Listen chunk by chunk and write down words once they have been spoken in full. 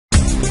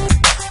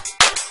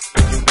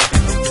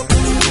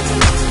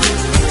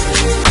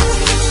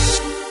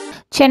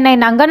சென்னை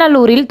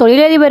நங்கநல்லூரில்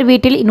தொழிலதிபர்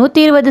வீட்டில்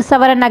 120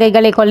 சவரன்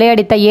நகைகளை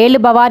கொள்ளையடித்த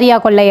 7 பவாரியா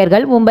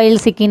கொள்ளையர்கள்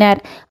மும்பையில் சிக்கினர்.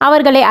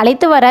 அவர்களை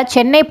அழைத்து வர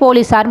சென்னை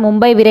போலீசார்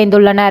மும்பை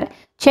விரைந்துள்ளனர்.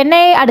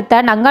 சென்னையை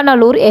அடுத்த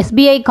நங்கநல்லூர்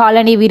SBI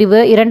காலனி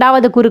விரிவு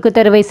 2வது குறுக்கு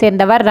தெருவை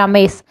சேர்ந்தவர்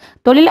ரமேஷ்.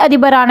 தொழில்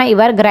அதிபரான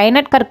இவர்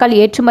கிரைனைட் கற்கள்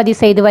ஏற்றுமதி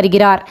செய்து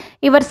வருகிறார்.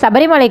 இவர்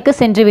சபரிமலைக்கு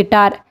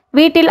சென்றுவிட்டார்.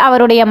 வீட்டில்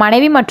அவருடைய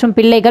மனைவி மற்றும்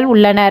பிள்ளைகள்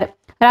உள்ளனர்.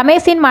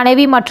 ரமேஷின்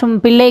மனைவி மற்றும்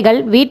பிள்ளைகள்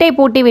வீட்டை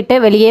பூட்டிவிட்டு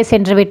வெளியே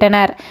சென்று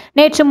விட்டனர்.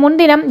 நேற்று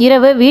முன்தினம்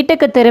இரவு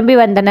வீட்டுக்கு திரும்பி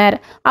வந்தனர்.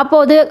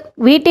 அப்போது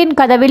வீட்டின்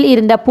கதவில்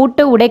இருந்த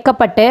பூட்டு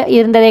உடைக்கப்பட்டு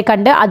இருந்ததை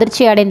கண்டு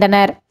அதிர்ச்சி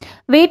அடைந்தனர்.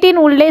 வீட்டின்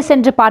உள்ளே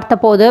சென்று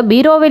பார்த்தபோது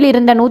பீரோவில்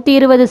இருந்த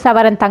 120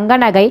 சவரன் தங்க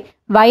நகை,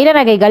 வைர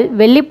நகைகள்,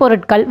 வெள்ளி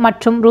பொருட்கள்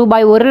மற்றும்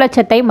ரூபாய் 1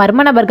 லட்சத்தை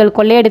மர்ம நபர்கள்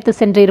கொள்ளையடித்து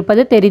சென்று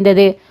இருப்பது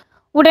தெரிந்தது.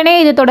 உடனே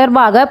இது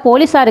தொடர்பாக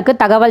போலீசாருக்கு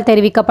தகவல்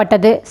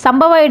தெரிவிக்கப்பட்டது.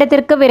 சம்பவ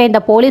இடத்திற்கு விரைந்த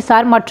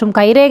போலீசார் மற்றும்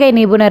கைரேகை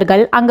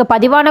நிபுணர்கள் அங்கு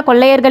பதிவான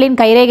கொள்ளையர்களின்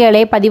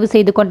கைரேகைகளை பதிவு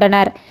செய்து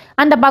கொண்டனர்.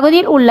 அந்த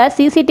பகுதியில் உள்ள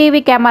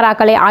CCTV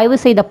கேமராக்களை ஆய்வு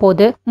செய்த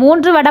போது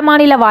 3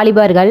 வடமாநில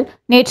வாலிபர்கள்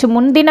நேற்று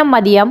முன்தினம்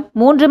மதியம்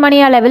 3 மணி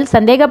அளவில்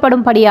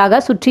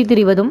சந்தேகப்படும்படியாக சுற்றி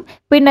திரிவதும்,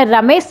 பின்னர்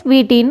ரமேஷ்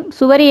வீட்டின்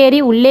சுவர்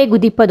ஏறி உள்ளே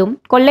குதிப்பதும்,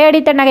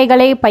 கொள்ளையடித்த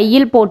நகைகளை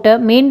பையில் போட்டு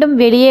மீண்டும்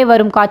வெளியே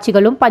வரும்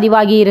காட்சிகளும்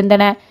பதிவாகி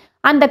இருந்தன.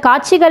 அந்த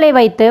காட்சிகளை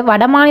வைத்து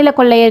வடமாநில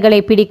கொள்ளையர்களை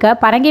பிடிக்க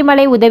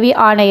பரங்கிமலை உதவி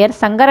ஆணையர்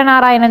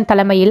சங்கரநாராயணன்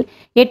தலைமையில்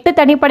 8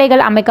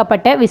 தனிப்படைகள்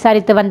அமைக்கப்பட்டு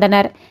விசாரித்து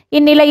வந்தனர்.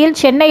 இந்நிலையில்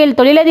சென்னையில்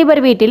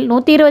தொழிலதிபர் வீட்டில்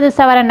 120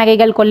 சவரன்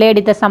நகைகள்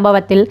கொள்ளையடித்த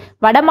சம்பவத்தில்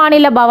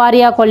வடமாநில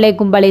பவாரியா கொள்ளை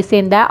கும்பலை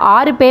சேர்ந்த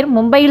 6 பேர்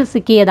மும்பையில்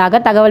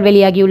சிக்கியதாக தகவல்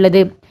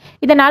வெளியாகியுள்ளது.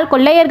 இதனால்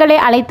கொள்ளையர்களை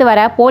அழைத்து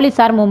வர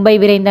போலீசார் மும்பை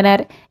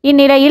விரைந்தனர்.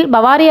 இந்நிலையில்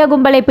பவாரியா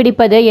கும்பலை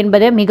பிடிப்பது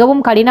என்பது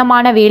மிகவும்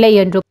கடினமான வேலை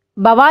என்றும்,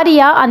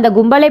 பவாரியா அந்த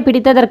கும்பலை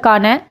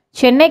பிடித்ததற்கான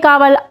சென்னை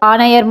காவல்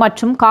ஆணையர்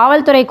மற்றும்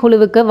காவல்துறை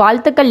குழுவுக்கு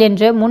வாழ்த்துக்கள்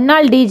என்று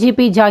முன்னாள்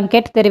DGP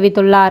ஜாங்கெட்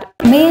தெரிவித்துள்ளார்.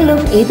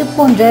 மேலும் இது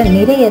போன்ற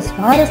நிறைய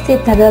சுவாரஸ்ய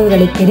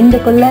தகவல்களை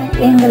தெரிந்து கொள்ள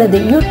எங்களது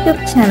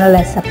YouTube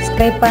சேனலை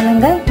சப்ஸ்கிரைப்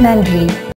பண்ணுங்க. நன்றி.